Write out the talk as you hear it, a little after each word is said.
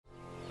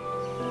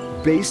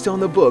Based on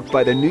the book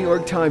by the New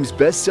York Times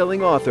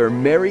best-selling author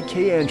Mary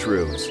Kay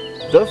Andrews,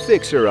 The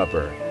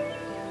Fixer-Upper.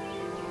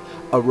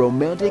 A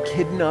romantic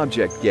hidden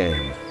object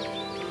game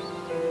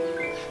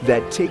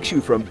that takes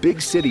you from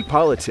big city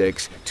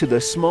politics to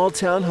the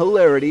small-town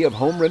hilarity of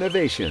home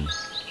renovation.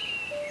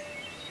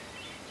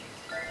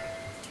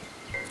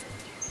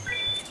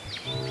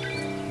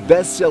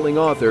 Best-selling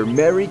author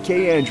Mary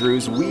Kay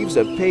Andrews weaves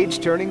a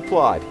page-turning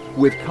plot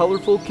with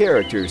colorful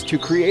characters to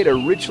create a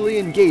richly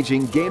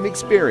engaging game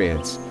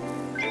experience,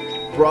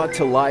 brought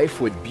to life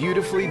with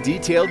beautifully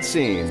detailed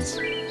scenes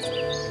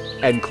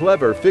and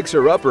clever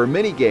fixer-upper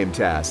minigame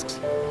tasks.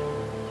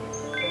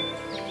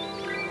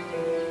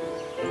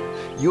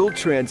 You'll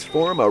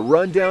transform a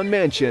rundown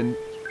mansion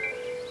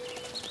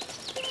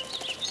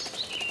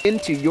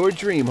into your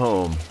dream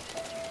home.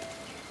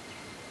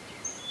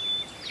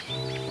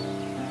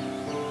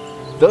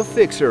 The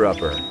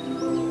Fixer-Upper.